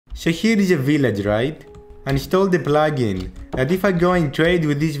So here is a village, right? I installed the plugin that if I go and trade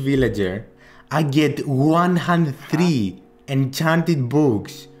with this villager, I get 103 enchanted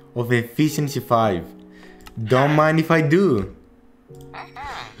books of efficiency 5. Don't mind if I do.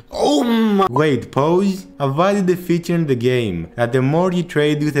 Oh my... Wait, pause. I've added a feature in the game that the more you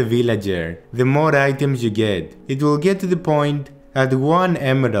trade with a villager, the more items you get. It will get to the point that 1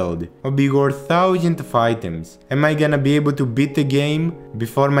 emerald will be worth thousands of items. Am I gonna be able to beat the game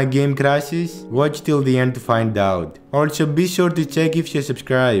before my game crashes? Watch till the end to find out. Also be sure to check if you're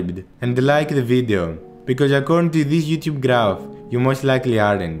subscribed and like the video, because according to this YouTube graph, you most likely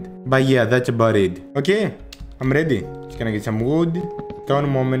aren't. But yeah, that's about it. Okay, I'm ready. Just gonna get some wood. Stone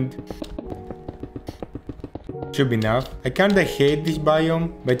moment. Should be enough. I kinda hate this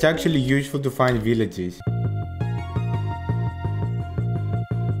biome, but it's actually useful to find villages.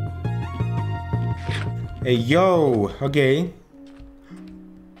 Hey yo, okay.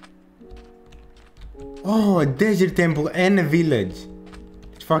 Oh, a desert temple and a village.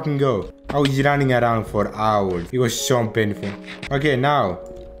 Let's fucking go. I was running around for hours. It was so painful. Okay, now.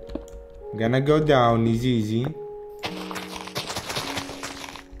 I'm gonna go down easy.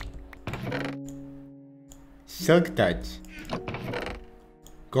 Silk touch.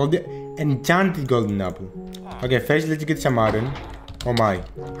 Golden, enchanted golden apple. Okay, first let's get some iron. Oh my.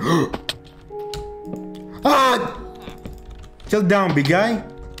 Ah! Chill down, big guy.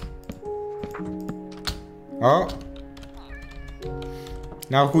 Oh.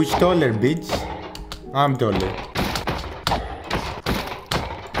 Now who's taller, bitch? I'm taller.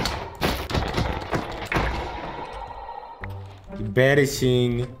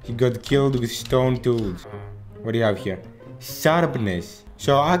 Embarrassing. He got killed with stone tools. What do you have here? Sharpness.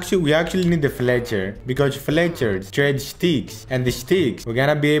 So we actually need a Fletcher, because Fletchers trade sticks, and the sticks, we're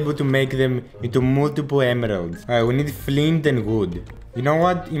gonna be able to make them into multiple emeralds. Alright, we need flint and wood. You know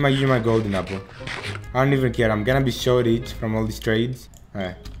what? I might use my golden apple. I don't even care, I'm gonna be so rich from all these trades.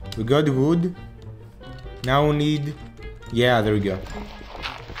 Alright, we got wood. Now we need... Yeah, there we go.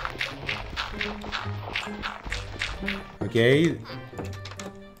 Okay.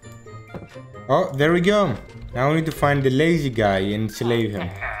 Oh, there we go. Now we need to find the lazy guy and enslave him.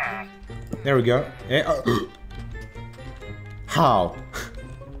 There we go. Oh. How?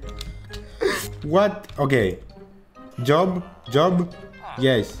 What? Okay. Job?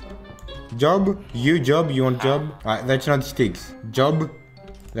 Yes. Job? You want job? That's not sticks. Job?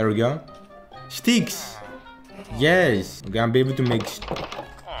 There we go. Sticks! Yes! I'm gonna be able to make...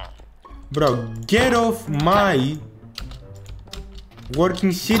 Bro, get off my...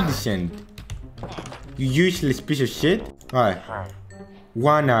 working citizen. You useless piece of shit. Alright.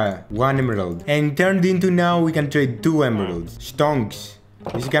 One emerald. And turned into now we can trade 2 emeralds. Stonks.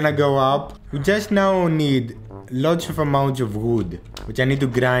 It's gonna go up. We just now need lots of amounts of wood, which I need to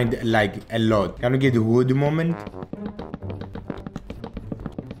grind like a lot. Can we get wood moment?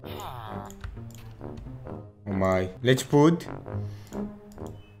 Oh my. Let's put...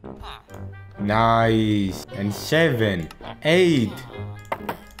 Nice. And 7, 8,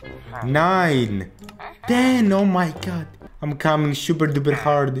 9, 10. Oh my god. I'm coming super duper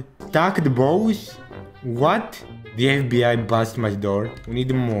hard. Stack the bows? What? The FBI bust my door. We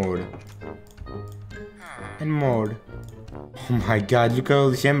need more. And more. Oh my god, look at all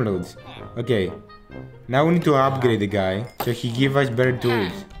these emeralds. Okay. Now we need to upgrade the guy, so he give us better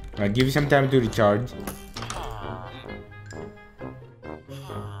tools. I'll give you some time to recharge.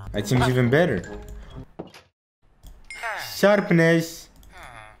 That seems even better. Sharpness.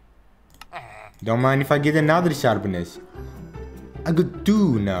 Don't mind if I get another sharpness. I got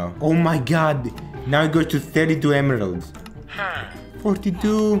 2 now. Oh my god. Now it goes to 32 emeralds.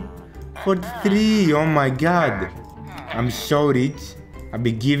 42. 43. Oh my god. I'm so rich. I'll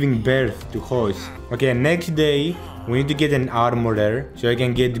be giving birth to horse. Okay, next day we need to get an armorer so I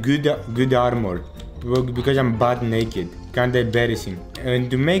can get good armor. Because I'm butt naked. Kinda embarrassing.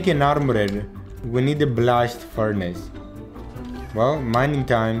 And to make an armorer, we need a blast furnace. Well, mining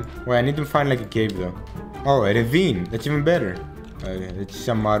time. Wait, I need to find like a cave though. Oh, a ravine. That's even better. Okay, that's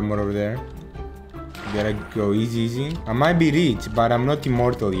some armor over there. Gotta go easy. I might be rich, but I'm not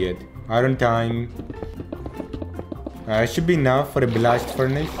immortal yet. Iron time. Should be enough for a blast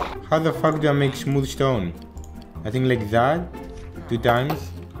furnace. How the fuck do I make smooth stone? I think like that. 2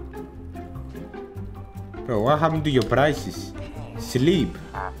 times. Bro, what happened to your prices? Sleep.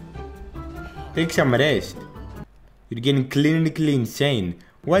 Take some rest. You're getting clinically insane.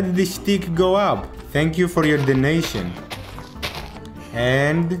 Why did the stick go up? Thank you for your donation.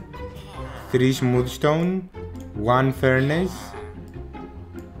 And 3 smooth stone, 1 furnace,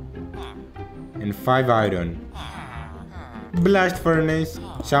 and 5 iron. Blast furnace.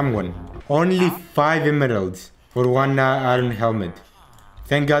 Someone. Only 5 emeralds for 1 iron helmet.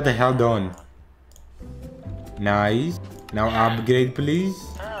 Thank God I held on. Nice. Now upgrade, please.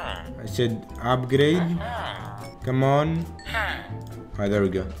 I said upgrade. Come on. Oh, there we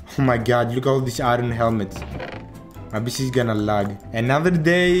go. Oh my God, look at all these iron helmets. My PC is gonna lag. Another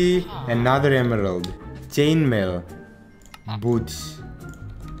day, another emerald. Chainmail. Boots.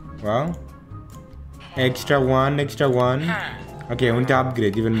 Well. Extra one. Okay, I want to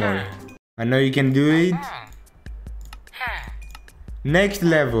upgrade even more. I know you can do it. Next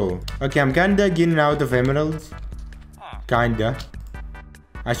level. Okay, I'm kinda getting out of emeralds. Kinda.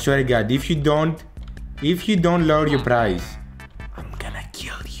 I swear to God, if you don't lower your price, I'm gonna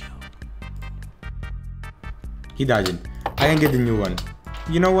kill you. He doesn't. I can get a new one.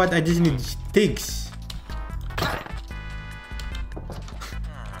 You know what? I just need sticks.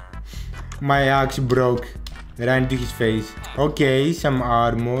 My axe broke. Ran into his face. Okay, some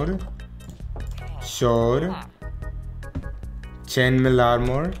armor. Sword. Chainmail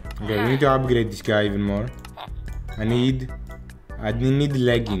armor. Okay, we need to upgrade this guy even more. I need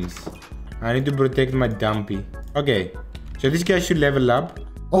leggings. I need to protect my dumpy. Okay, so this guy should level up.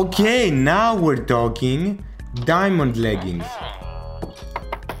 Okay, now we're talking. Diamond leggings.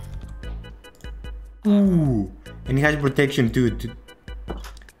 Ooh, and he has protection too.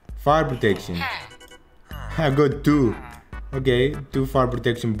 Fire protection. I got 2. Okay, 2 fire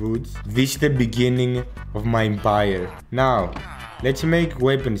protection boots. This is the beginning of my empire. Now, let's make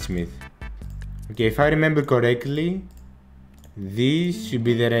weaponsmith. Okay, if I remember correctly, this should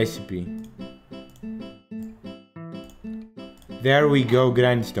be the recipe. There we go,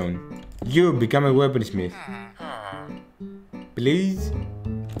 grindstone. You become a weaponsmith. Please?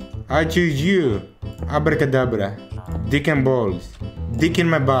 I choose you. Abracadabra. Dick and balls. Dick in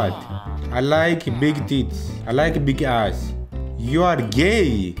my butt. I like big tits. I like big ass. You are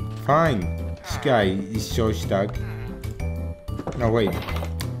gay. Fine. This guy is so stuck. No, wait.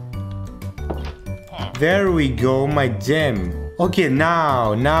 There we go, my gem. Okay,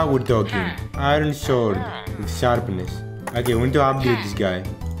 now we're talking. Iron sword with sharpness. Okay, we need to upgrade this guy.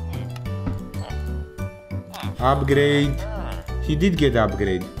 Upgrade. He did get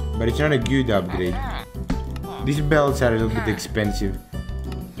upgrade, but it's not a good upgrade. These belts are a little bit expensive,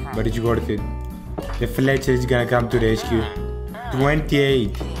 but it's worth it. The Fletcher is gonna come to rescue.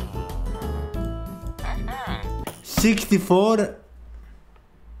 28. 64.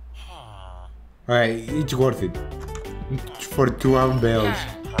 Alright, it's worth it. For 12 bells.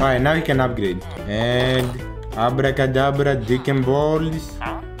 Alright, now you can upgrade. And abracadabra, dick and balls.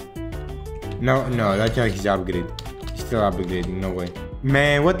 No, that's not his upgrade. He's still upgrading, no way.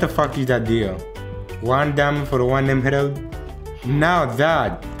 Man, what the fuck is that deal? 1 diamond for 1 emerald? Now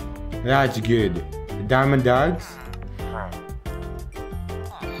that's good. Diamond axe?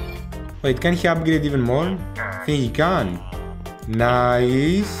 Wait, can he upgrade even more? I think he can.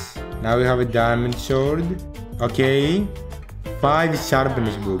 Nice. Now we have a diamond sword. Okay. 5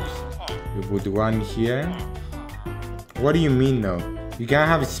 sharpness books. We put 1 here. What do you mean now? You can't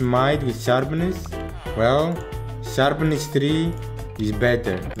have smite with sharpness? Well, sharpness 3 is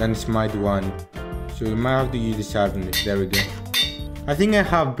better than smite 1. So we might have to use the sharpness. There we go. I think I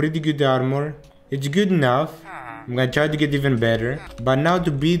have pretty good armor. It's good enough. I'm gonna try to get even better. But now to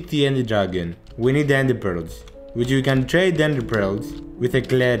beat the ender dragon, we need ender pearls, which we can trade ender pearls with a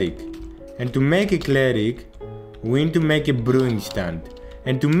cleric. And to make a cleric, we need to make a brewing stand.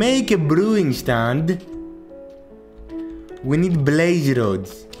 And to make a brewing stand, we need blaze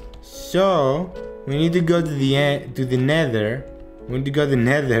rods. So we need to go to the nether. We need to go to the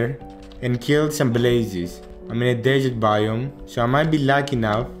nether and kill some blazes. I'm in a desert biome, so I might be lucky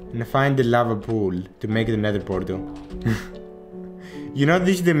enough and find the lava pool to make the nether portal. You know,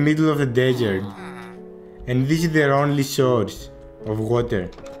 this is the middle of the desert, and this is their only source of water.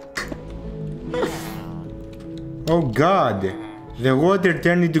 Oh God, the water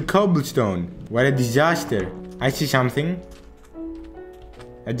turned into cobblestone. What a disaster. I see something.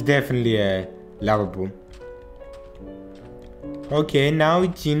 It's definitely a lava pool. Okay, now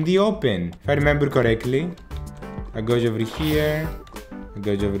it's in the open. If I remember correctly, it goes over here. It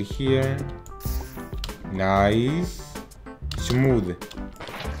goes over here. Nice. Smooth.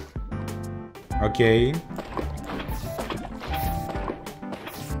 Okay.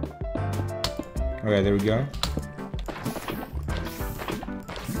 Okay, there we go.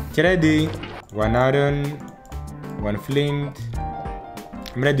 It's ready. 1 iron, 1 flint.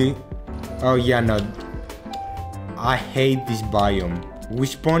 I'm ready. Oh yeah, no. I hate this biome. We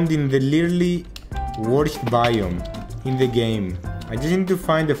spawned in the literally worst biome in the game. I just need to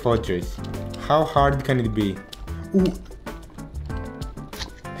find a fortress. How hard can it be? Ooh,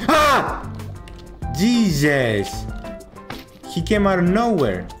 Ah! Jesus! He came out of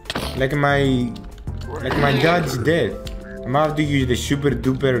nowhere. Like my dad's death. I'm gonna have to use the super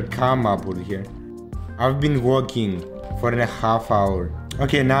duper calm apple here. I've been walking for a half hour.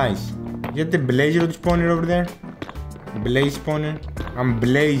 Okay, nice. You got the blaze road spawner over there? Blaze spawner? I'm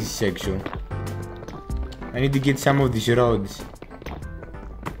blaze sexual. I need to get some of these roads.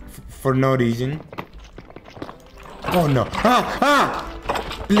 For no reason. Oh no. Ah! Ah!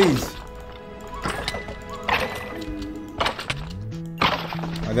 Please.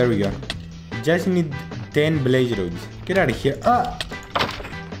 Oh, there we go. Just need 10 blaze roads. Get out of here. Ah!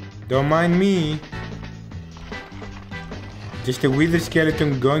 Don't mind me. Just a wither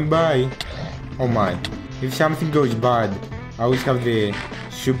skeleton going by. Oh my. If something goes bad, I always have the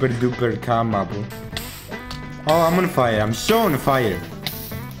super duper calm apple. Oh, I'm on fire. I'm so on fire.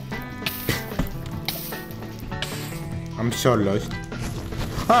 I'm so lost.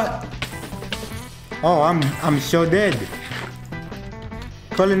 Ah! Oh, I'm so dead.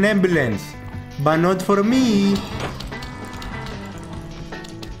 Call an ambulance, but not for me.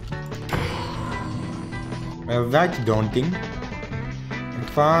 Well, that's daunting. I'm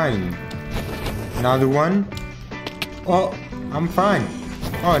fine. Another one. Oh, I'm fine.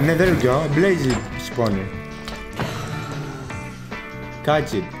 Oh, no, there we go. Blaze spawner.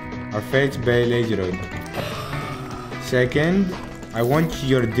 Catch it. Our first blaze road. Second, I want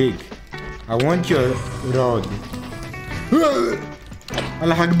your dick. I want your rod.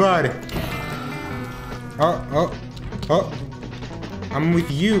 Allah Akbar. Oh. I'm with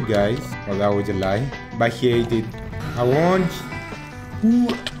you guys. Oh, that was a lie. But he ate it. I want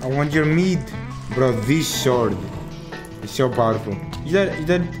your meat. Bro, this sword is so powerful. Is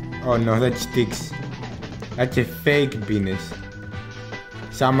that? Oh no, that sticks. That's a fake penis.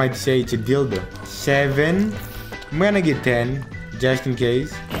 Some might say it's a dildo. 7. I'm gonna get 10, just in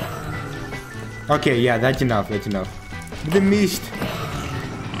case. Okay, yeah, that's enough, But the mist.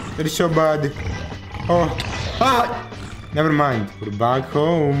 That is so bad. Oh. Ah! Never mind. We're back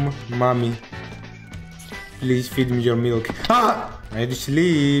home, mommy. Please feed me your milk. Ah! I need to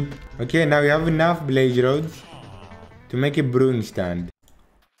sleep. Okay, now we have enough blaze roads to make a brewing stand.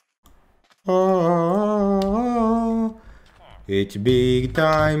 Oh, it's big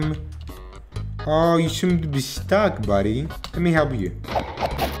time. Oh, you seem to be stuck, buddy. Let me help you.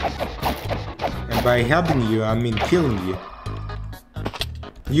 And by helping you, I mean killing you.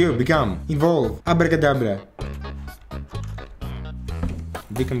 You become evolve. Abracadabra.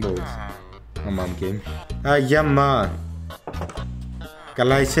 Dick and balls. My mom came. Ah, yeah, ma.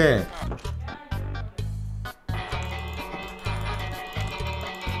 Καλά είσαι.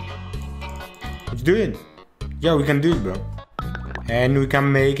 Let's do it. Yeah, we can do it, bro. And we can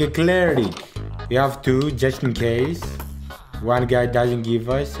make a cleric. We have 2 just in case one guy doesn't give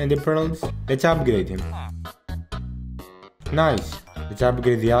us any pearls. Let's upgrade him. Nice. Let's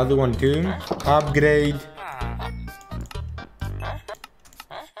upgrade the other one too. Upgrade.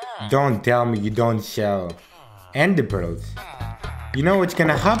 Don't tell me you don't sell ender pearls. You know what's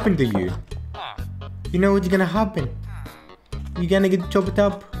gonna happen to you. You know what's gonna happen. You're gonna get chopped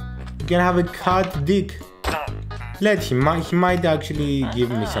up. You're gonna have a cut dick. Let him. He might actually give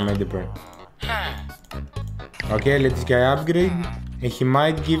me some ender pearl. Okay, let this guy upgrade. And he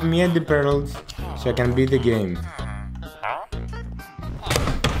might give me ender pearls so I can beat the game.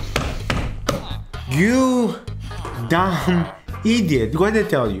 You dumb idiot. What did I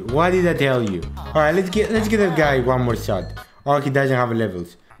tell you? What did I tell you? Alright, let's get that guy one more shot. Oh, he doesn't have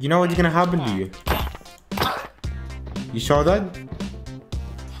levels. You know what's gonna happen to you? You saw that?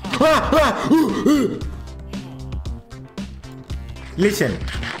 Listen,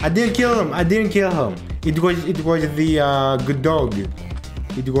 I didn't kill him. It was the good dog.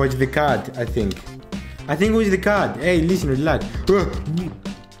 It was the cat, I think. It was the cat. Hey, listen, relax.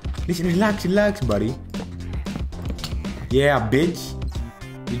 Listen, relax, buddy. Yeah, bitch.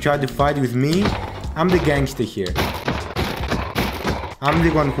 You tried to fight with me? I'm the gangster here. I'm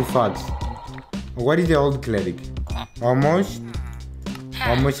the one who fucks. What is the old cleric? Almost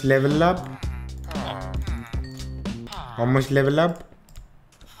level up.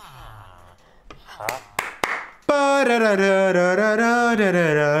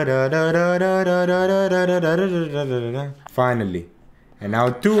 Finally. And now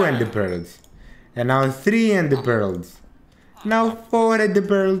 2 ender pearls. And now 3 ender pearls. Now 4 ender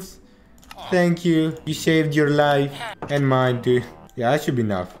pearls. Thank you. You saved your life. And mine too. Yeah, that should be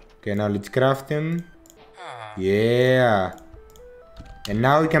enough. Okay, now let's craft them. Yeah. And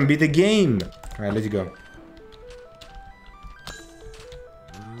now we can beat the game. Alright, let's go.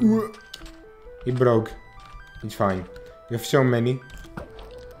 It broke. It's fine. We have so many.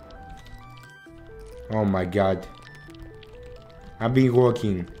 Oh my god. I've been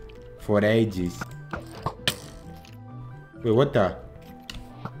walking for ages. Wait, what the?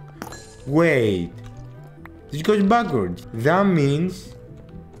 Wait. This goes backwards. That means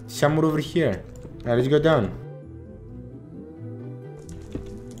somewhere over here. Alright, let's go down.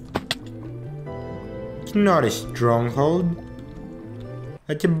 It's not a stronghold.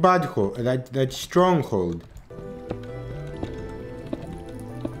 That's a bad hole. That's stronghold.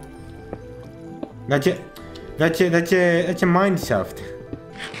 That's a mine shaft.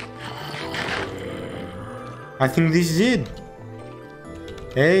 I think this is it.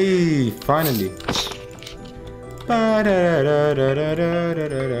 Hey, finally.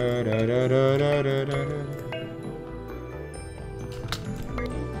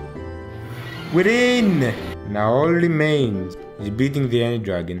 We're in! Now all remains is beating the Ender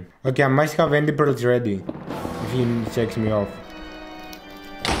Dragon. Okay, I must have Ender Pearls ready if he checks me off.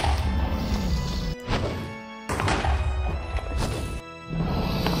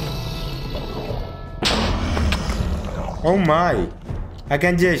 Oh my! I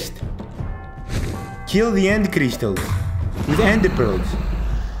can just kill the end crystals with Ender Pearls.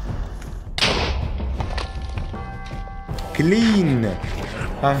 Clean!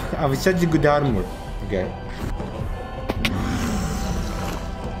 I have such a good armor. Okay.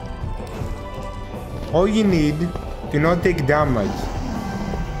 All you need to not take damage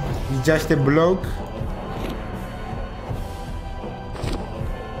is just a block.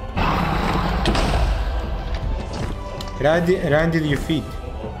 Right at your feet.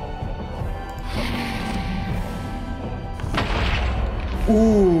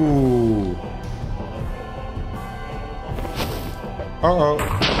 Ooh. Uh-oh.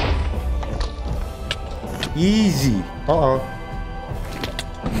 Easy. Uh-oh.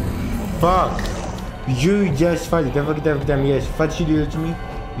 Fuck. You just fight it every time, yes. Fight you do it to me.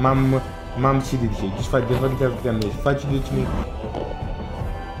 Mom she did it. Just fight the fuck every time, yes. Fight you do it to me.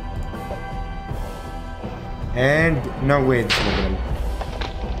 And no wait.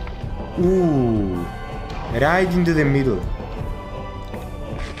 Ooh. Right into the middle.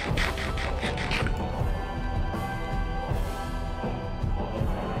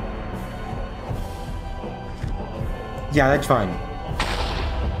 Yeah, that's fine.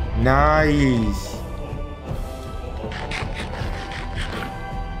 Nice.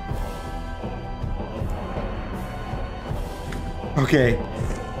 Okay.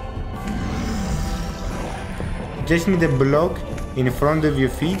 Just need a block in front of your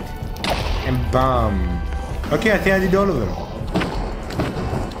feet and bam. Okay, I think I did all of them.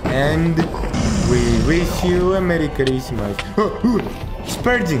 And we wish you a Merry Christmas. Oh, he's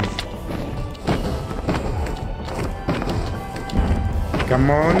purging. Come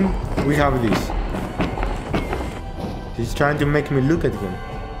on, we have this. He's trying to make me look at him.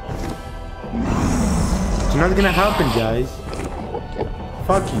 It's not gonna happen, guys.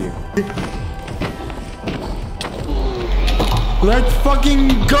 Fuck you. Let's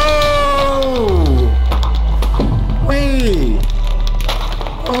fucking go! Wait!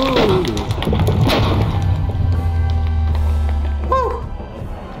 Oh! Woo!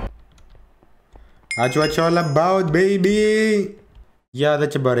 That's what it's all about, baby! Yeah,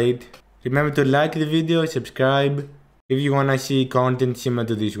 that's about it. Remember to like the video, subscribe if you wanna see content similar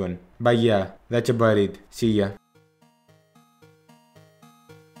to this one. But yeah, that's about it. See ya.